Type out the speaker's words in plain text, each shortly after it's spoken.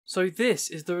So this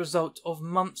is the result of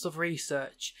months of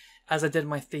research as I did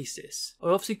my thesis. I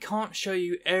obviously can't show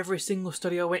you every single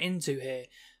study I went into here,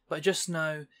 but just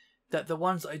know that the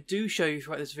ones that I do show you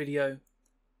throughout this video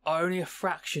are only a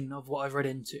fraction of what I've read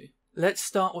into. Let's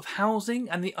start with housing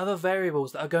and the other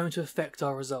variables that are going to affect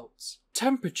our results.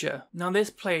 Temperature. Now this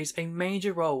plays a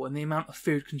major role in the amount of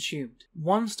food consumed.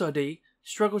 One study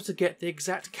struggled to get the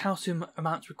exact calcium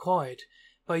amounts required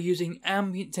by using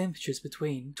ambient temperatures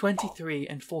between 23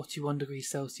 and 41 degrees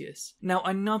Celsius. Now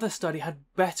another study had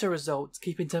better results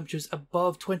keeping temperatures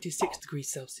above 26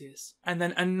 degrees Celsius. And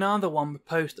then another one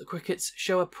proposed that crickets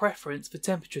show a preference for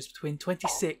temperatures between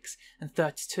 26 and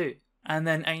 32. And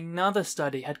then another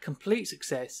study had complete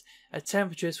success at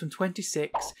temperatures from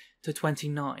 26 to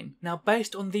 29. Now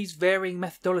based on these varying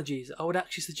methodologies, I would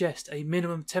actually suggest a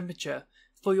minimum temperature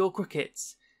for your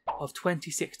crickets of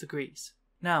 26 degrees.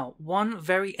 Now, one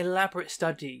very elaborate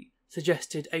study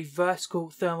suggested a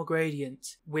vertical thermal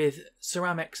gradient with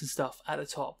ceramics and stuff at the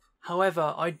top.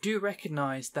 However, I do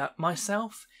recognise that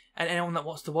myself and anyone that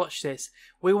wants to watch this,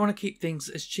 we want to keep things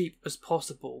as cheap as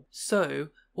possible. So,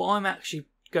 what I'm actually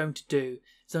going to do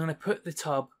is I'm going to put the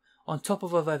tub on top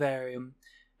of a vivarium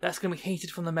that's going to be heated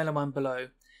from the melamine below,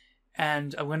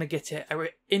 and I'm going to get it an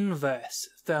inverse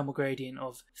thermal gradient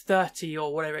of 30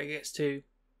 or whatever it gets to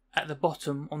at the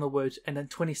bottom on the wood, and then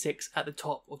 26 at the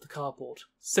top of the cardboard.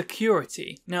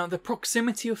 Security. Now the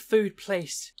proximity of food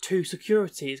placed to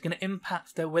security is going to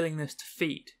impact their willingness to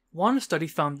feed. One study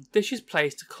found that dishes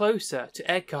placed closer to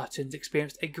egg cartons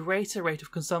experienced a greater rate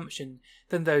of consumption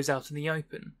than those out in the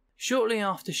open. Shortly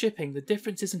after shipping, the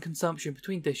differences in consumption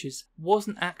between dishes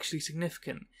wasn't actually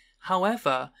significant.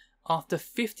 However, after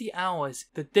 50 hours,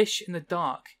 the dish in the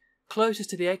dark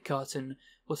closest to the egg carton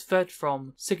was fed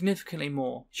from significantly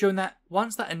more, showing that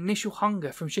once that initial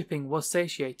hunger from shipping was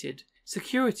satiated,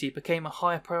 security became a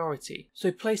higher priority.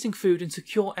 So placing food in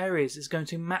secure areas is going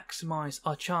to maximise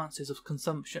our chances of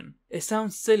consumption. It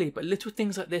sounds silly, but little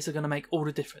things like this are going to make all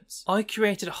the difference. I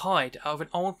created a hide out of an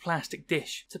old plastic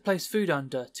dish to place food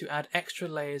under to add extra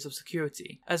layers of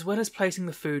security, as well as placing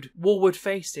the food wallward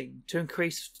facing to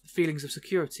increase feelings of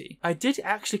security. I did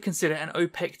actually consider an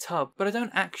opaque tub, but I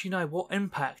don't actually know what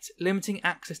impact limiting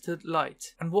access to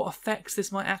light and what effects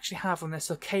this might actually have on their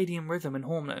circadian rhythm and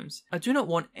hormones. I do not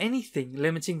want anything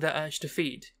limiting their urge to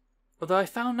feed, although I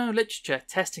found no literature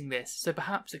testing this, so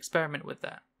perhaps experiment with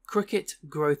that. Cricket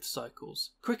growth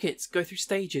cycles. Crickets go through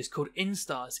stages called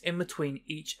instars in between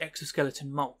each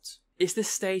exoskeleton molt. It's this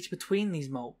stage between these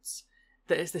molts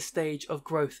that is the stage of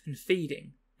growth and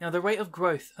feeding. Now the rate of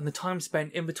growth and the time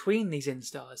spent in between these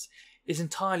instars is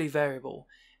entirely variable,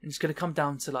 and it's going to come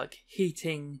down to like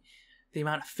heating, the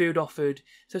amount of food offered,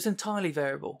 so it's entirely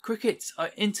variable. Crickets are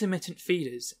intermittent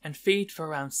feeders and feed for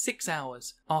around 6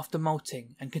 hours after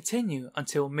molting and continue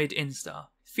until mid-instar,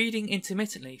 feeding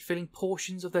intermittently, filling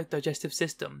portions of their digestive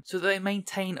system so that they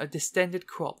maintain a distended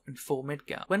crop and full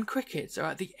midgut. When crickets are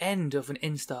at the end of an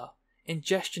instar,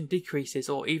 ingestion decreases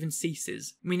or even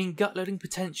ceases, meaning gut loading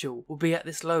potential will be at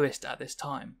its lowest at this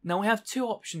time. Now we have two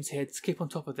options here to keep on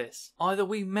top of this. Either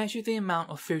we measure the amount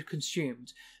of food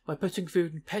consumed by putting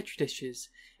food in petri dishes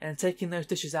and taking those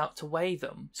dishes out to weigh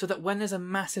them, so that when there's a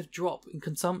massive drop in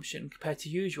consumption compared to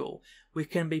usual, we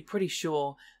can be pretty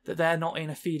sure that they're not in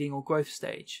a feeding or growth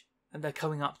stage and they're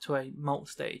coming up to a molt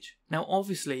stage. Now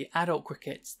obviously adult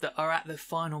crickets that are at the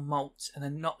final molt and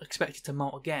they're not expected to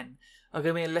molt again are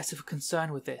going to be less of a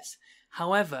concern with this.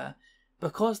 However,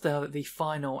 because they're at the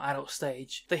final adult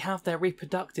stage, they have their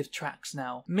reproductive tracts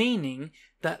now, meaning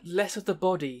that less of the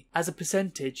body as a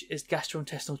percentage is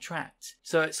gastrointestinal tract,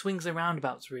 so it swings and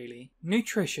roundabouts really.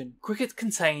 Nutrition. Crickets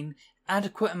contain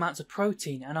adequate amounts of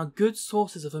protein and are good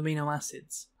sources of amino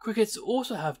acids. Crickets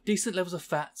also have decent levels of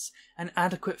fats and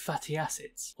adequate fatty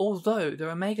acids, although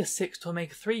their omega-6 to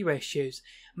omega-3 ratios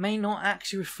may not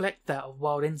actually reflect that of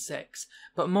wild insects,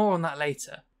 but more on that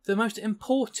later. The most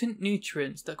important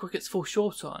nutrients that crickets fall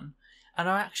short on, and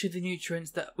are actually the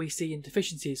nutrients that we see in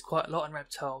deficiencies quite a lot in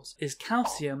reptiles, is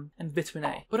calcium and vitamin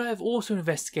A. But I have also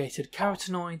investigated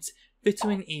carotenoids,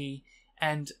 vitamin E,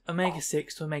 and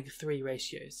omega-6 to omega-3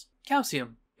 ratios.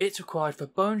 Calcium. It's required for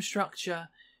bone structure,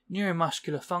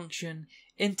 neuromuscular function,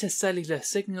 intercellular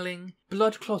signaling,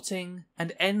 blood clotting,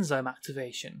 and enzyme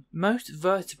activation. Most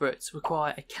vertebrates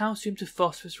require a calcium to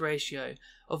phosphorus ratio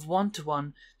of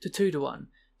 1:1 to 2:1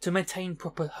 to maintain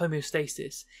proper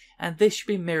homeostasis, and this should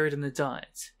be mirrored in the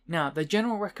diet. Now, the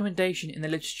general recommendation in the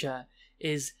literature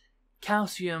is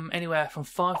calcium anywhere from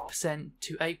 5%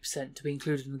 to 8% to be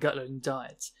included in the gut-loading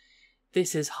diet.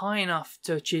 This is high enough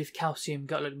to achieve calcium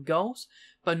gut-loading goals,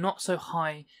 but not so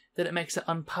high that it makes it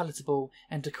unpalatable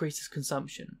and decreases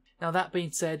consumption. Now that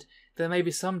being said, there may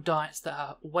be some diets that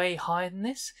are way higher than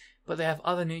this, but they have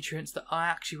other nutrients that are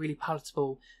actually really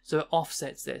palatable, so it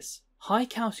offsets this. High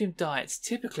calcium diets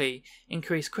typically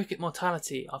increase cricket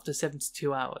mortality after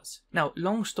 72 hours. Now,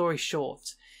 long story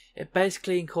short, it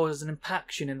basically causes an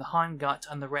impaction in the hindgut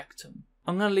and the rectum.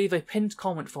 I'm going to leave a pinned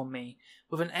comment from me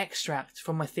with an extract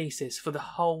from my thesis for the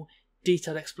whole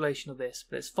detailed explanation of this,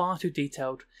 but it's far too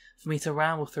detailed for me to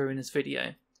ramble through in this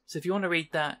video. So if you want to read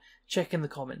that, check in the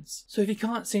comments. So if you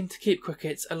can't seem to keep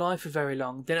crickets alive for very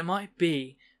long, then it might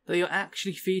be that you're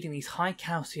actually feeding these high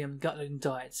calcium gut loading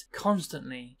diets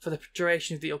constantly for the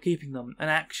duration that you're keeping them and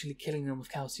actually killing them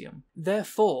with calcium.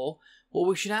 Therefore, what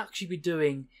we should actually be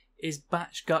doing is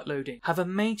batch gut loading. Have a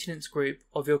maintenance group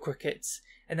of your crickets,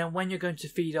 and then when you're going to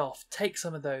feed off, take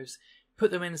some of those,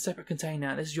 put them in a separate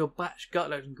container. This is your batch gut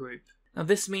loading group. Now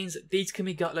this means that these can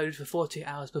be gut loaded for 48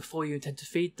 hours before you intend to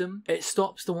feed them. It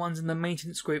stops the ones in the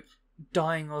maintenance group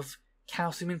dying of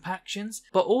calcium impactions,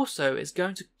 but also it's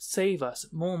going to save us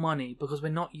more money because we're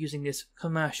not using this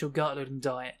commercial gut loading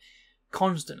diet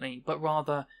constantly, but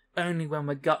rather only when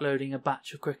we're gut loading a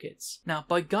batch of crickets. Now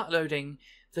by gut loading,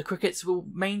 the crickets will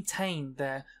maintain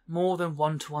their more than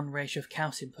 1-to-1 ratio of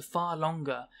calcium for far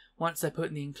longer once they're put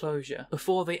in the enclosure,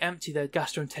 before they empty their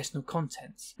gastrointestinal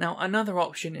contents. Now another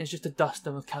option is just to dust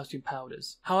them with calcium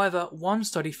powders. However, one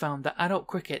study found that adult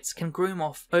crickets can groom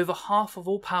off over half of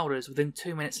all powders within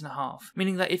 2.5 minutes,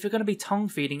 meaning that if you're going to be tongue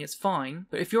feeding it's fine,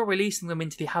 but if you're releasing them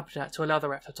into the habitat to allow the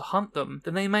reptile to hunt them,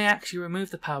 then they may actually remove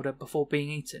the powder before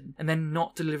being eaten, and then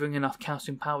not delivering enough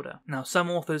calcium powder. Now some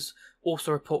authors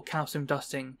also report calcium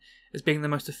dusting as being the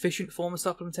most efficient form of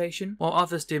supplementation, while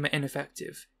others deem it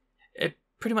ineffective. It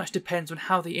pretty much depends on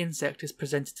how the insect is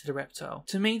presented to the reptile.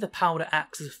 To me, the powder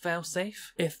acts as a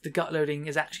fail-safe if the gut loading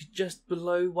is actually just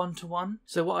below 1-to-1.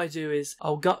 So what I do is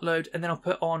I'll gut load and then I'll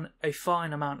put on a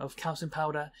fine amount of calcium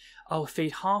powder. I'll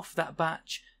feed half that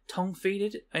batch tongue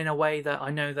feeded in a way that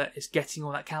I know that it's getting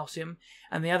all that calcium,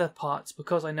 and the other parts,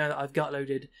 because I know that I've gut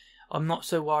loaded, I'm not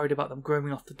so worried about them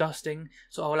grooming off the dusting,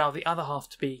 so I'll allow the other half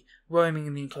to be roaming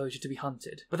in the enclosure to be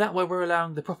hunted. But that way we're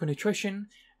allowing the proper nutrition,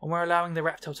 and we're allowing the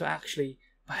reptile to actually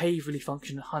behaviourally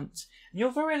function and hunt. And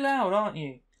you're very loud, aren't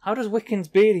you? How does Wiccan's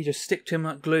beardy just stick to him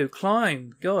like glue?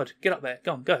 Climb! God, get up there.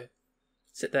 Go on, go.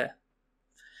 Sit there.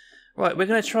 Right, we're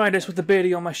going to try this with the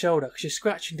beardy on my shoulder, because she's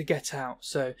scratching to get out,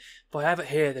 so if I have it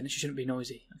here, then she shouldn't be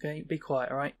noisy, okay? Be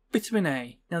quiet, alright? Vitamin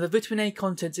A. Now, the vitamin A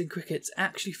contents in crickets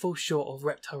actually fall short of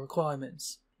reptile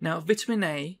requirements. Now, vitamin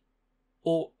A,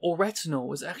 or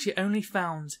retinol, is actually only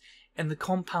found in the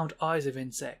compound eyes of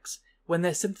insects when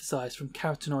they're synthesized from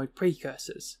carotenoid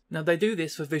precursors. Now, they do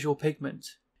this for visual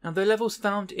pigment. Now, the levels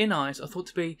found in eyes are thought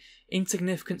to be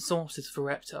insignificant sources for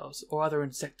reptiles or other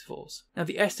insectivores. Now,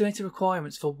 the estimated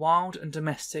requirements for wild and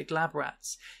domestic lab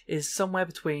rats is somewhere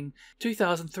between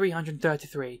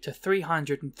 2,333 to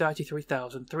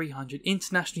 333,300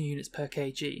 international units per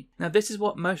kg. Now, this is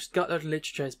what most gut-loaded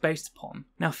literature is based upon.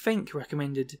 Now, Fink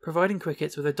recommended providing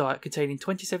crickets with a diet containing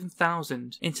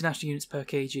 27,000 international units per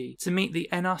kg to meet the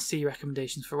NRC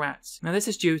recommendations for rats. Now, this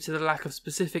is due to the lack of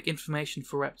specific information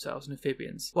for reptiles and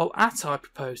amphibians, while Attar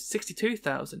proposed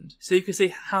 62,000. So you can see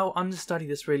how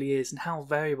understudied this really is and how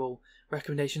variable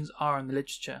recommendations are in the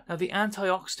literature. Now, the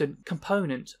antioxidant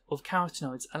component of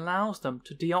carotenoids allows them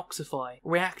to deoxify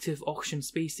reactive oxygen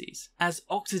species, as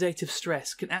oxidative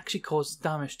stress can actually cause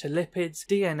damage to lipids,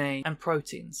 DNA and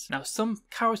proteins. Now, some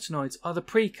carotenoids are the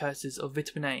precursors of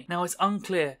vitamin A. Now, it's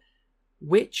unclear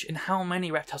which and how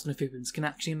many reptiles and amphibians can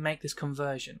actually make this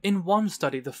conversion. In one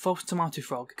study, the false tomato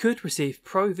frog could receive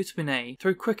provitamin A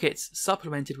through crickets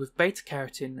supplemented with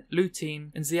beta-carotene, lutein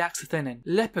and zeaxanthin.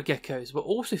 Leopard geckos were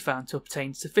also found to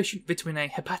obtain sufficient vitamin A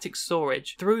hepatic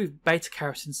storage through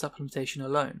beta-carotene supplementation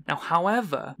alone. Now,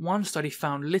 however, one study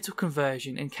found little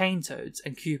conversion in cane toads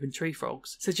and Cuban tree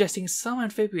frogs, suggesting some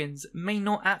amphibians may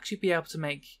not actually be able to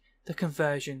make the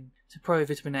conversion to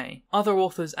provitamin A. Other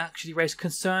authors actually raised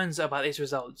concerns about these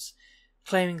results,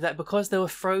 claiming that because they were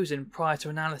frozen prior to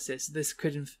analysis, this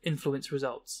could influence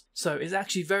results. So it's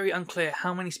actually very unclear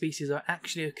how many species are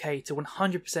actually okay to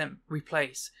 100%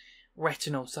 replace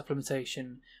retinol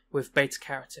supplementation with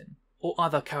beta-carotene or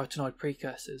other carotenoid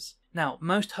precursors. Now,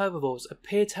 most herbivores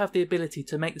appear to have the ability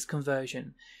to make this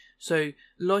conversion, so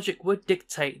logic would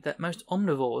dictate that most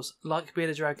omnivores, like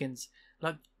bearded dragons,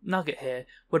 like Nugget here,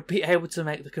 would be able to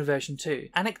make the conversion too.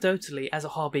 Anecdotally, as a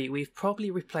hobby, we've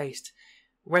probably replaced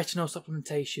retinol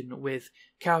supplementation with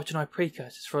carotenoid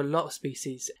precursors for a lot of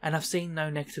species and have seen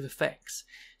no negative effects.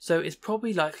 So it's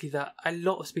probably likely that a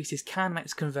lot of species can make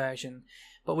this conversion,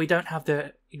 but we don't have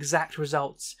the exact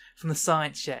results from the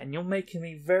science yet, and you're making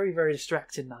me very, very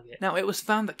distracted, Nugget. Now, it was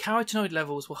found that carotenoid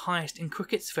levels were highest in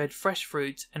crickets fed fresh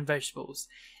fruit and vegetables,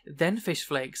 then fish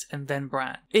flakes, and then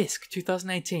bran. ISC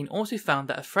 2018 also found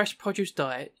that a fresh produce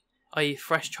diet, i.e.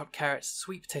 fresh chopped carrots,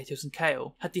 sweet potatoes and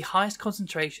kale, had the highest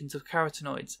concentrations of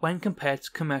carotenoids when compared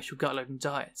to commercial gut-loading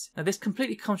diets. Now, this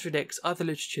completely contradicts other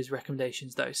literature's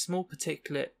recommendations though. Small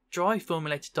particulate, dry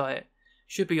formulated diet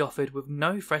should be offered with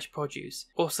no fresh produce,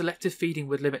 or selective feeding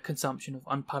would limit consumption of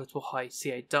unpalatable high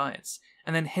CA diets,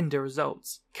 and then hinder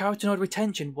results. Carotenoid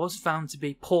retention was found to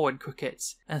be poor in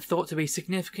crickets, and thought to be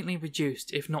significantly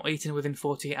reduced if not eaten within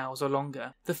 48 hours or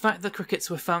longer. The fact that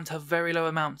crickets were found to have very low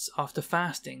amounts after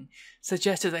fasting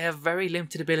suggests that they have very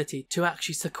limited ability to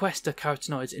actually sequester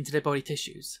carotenoids into their body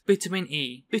tissues. Vitamin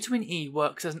E. Vitamin E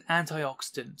works as an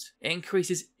antioxidant. It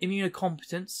increases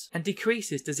immunocompetence and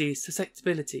decreases disease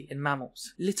susceptibility in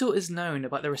mammals. Little is known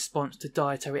about the response to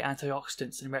dietary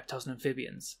antioxidants in reptiles and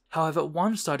amphibians. However,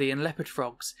 one study in leopard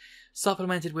frogs,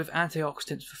 supplemented with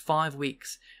antioxidants for 5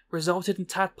 weeks, resulted in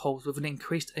tadpoles with an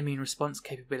increased immune response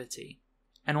capability,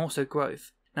 and also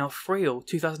growth. Now, Friel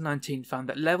 2019 found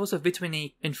that levels of vitamin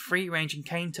E in free-ranging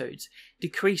cane toads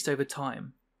decreased over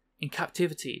time in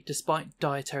captivity despite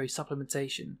dietary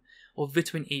supplementation of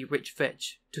vitamin E-rich veg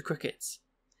to crickets.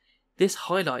 This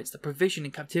highlights that provision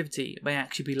in captivity may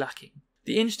actually be lacking.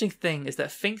 The interesting thing is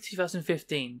that Fink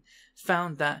 2015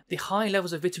 found that the high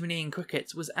levels of vitamin E in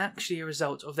crickets was actually a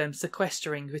result of them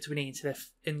sequestering vitamin E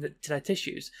into their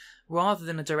tissues, rather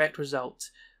than a direct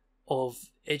result of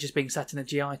it just being sat in the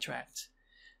GI tract.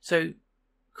 So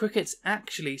crickets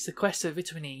actually sequester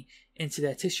vitamin E into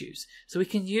their tissues, so we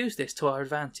can use this to our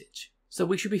advantage. So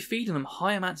we should be feeding them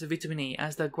high amounts of vitamin E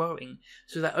as they're growing,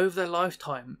 so that over their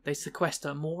lifetime they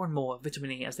sequester more and more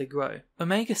vitamin E as they grow.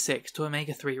 Omega-6 to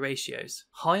omega-3 ratios.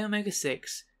 High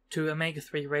omega-6 to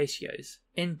omega-3 ratios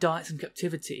in diets and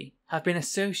captivity have been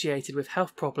associated with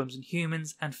health problems in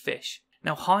humans and fish.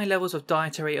 Now, high levels of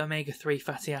dietary omega-3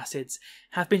 fatty acids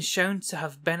have been shown to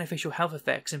have beneficial health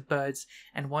effects in birds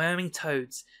and Wyoming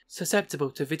toads susceptible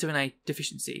to vitamin A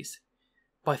deficiencies,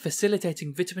 by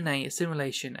facilitating vitamin A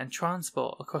assimilation and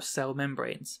transport across cell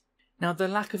membranes. Now, the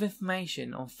lack of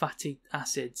information on fatty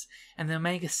acids and the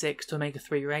omega-6 to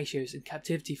omega-3 ratios in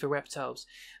captivity for reptiles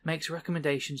makes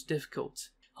recommendations difficult.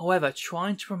 However,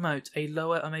 trying to promote a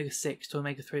lower omega-6 to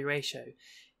omega-3 ratio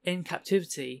in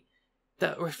captivity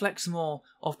that reflects more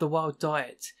of the wild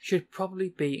diet should probably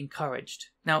be encouraged.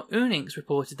 Now, Unings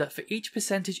reported that for each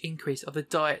percentage increase of the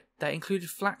diet that included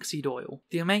flaxseed oil,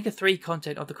 the omega-3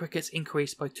 content of the crickets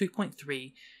increased by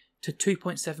 2.3 to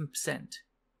 2.7%.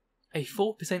 A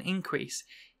 4% increase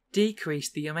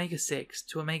decreased the omega-6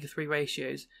 to omega-3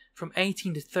 ratios from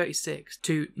 18 to 36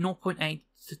 to 0.8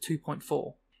 to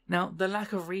 2.4. Now, the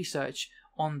lack of research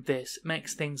on this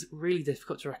makes things really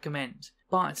difficult to recommend,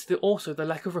 but also the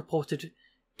lack of reported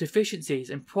deficiencies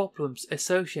and problems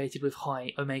associated with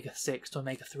high omega-6 to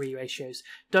omega-3 ratios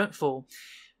don't fall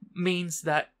means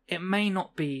that it may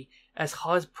not be as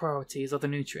high a priority as other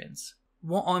nutrients.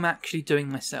 What I'm actually doing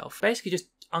myself, basically just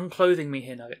unclothing me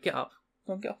here, Nugget. Get up.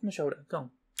 Go on, get up on my shoulder. Go on.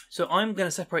 So I'm going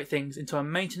to separate things into a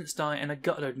maintenance diet and a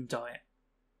gut-loading diet.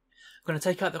 I'm going to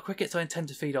take out the crickets I intend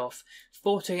to feed off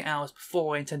 48 hours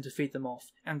before I intend to feed them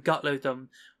off and gut load them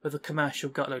with a commercial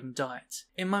gut loading diet.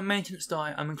 In my maintenance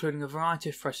diet, I'm including a variety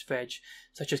of fresh veg,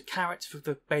 such as carrots for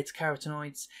the beta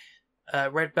carotenoids,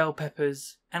 red bell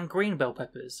peppers, and green bell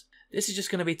peppers. This is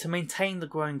just going to be to maintain the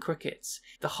growing crickets.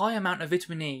 The high amount of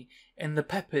vitamin E in the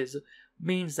peppers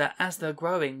means that as they're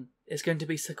growing, it's going to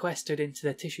be sequestered into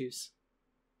their tissues.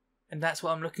 And that's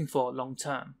what I'm looking for long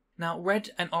term. Now, red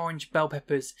and orange bell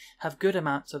peppers have good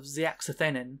amounts of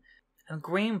zeaxanthinin, and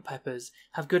green peppers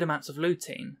have good amounts of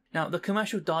lutein. Now, the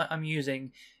commercial diet I'm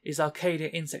using is Arcadia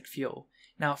insect fuel.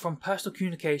 Now, from personal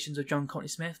communications with John Courtney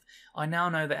Smith, I now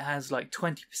know that it has like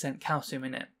 20% calcium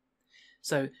in it.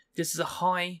 So this is a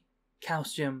high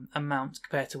calcium amount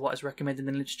compared to what is recommended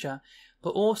in the literature,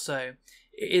 but also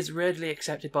it is readily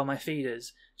accepted by my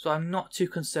feeders, so I'm not too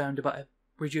concerned about it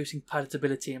reducing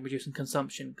palatability and reducing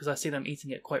consumption, because I see them eating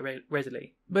it quite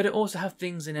readily. But it also have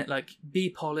things in it like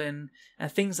bee pollen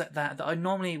and things like that I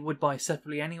normally would buy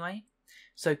separately anyway.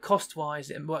 So cost-wise,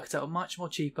 it works out much more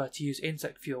cheaper to use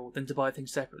insect fuel than to buy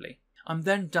things separately. I'm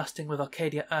then dusting with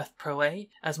Arcadia Earth Pro A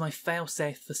as my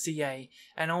fail-safe for CA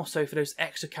and also for those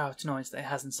extra carotenoids that it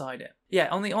has inside it. Yeah,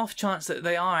 on the off chance that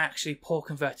they are actually poor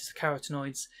converters to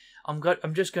carotenoids,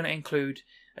 I'm just going to include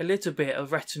a little bit of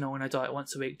retinol in a diet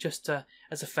once a week, just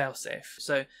as a fail-safe.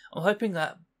 So I'm hoping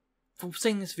that from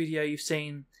seeing this video, you've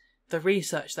seen the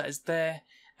research that is there,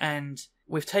 and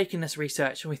we've taken this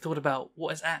research and we thought about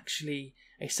what is actually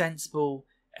a sensible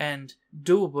and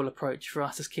doable approach for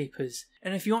us as keepers.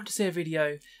 And if you want to see a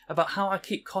video about how I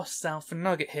keep costs down for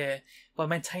nugget here by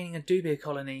maintaining a dubia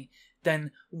colony,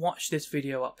 then watch this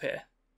video up here.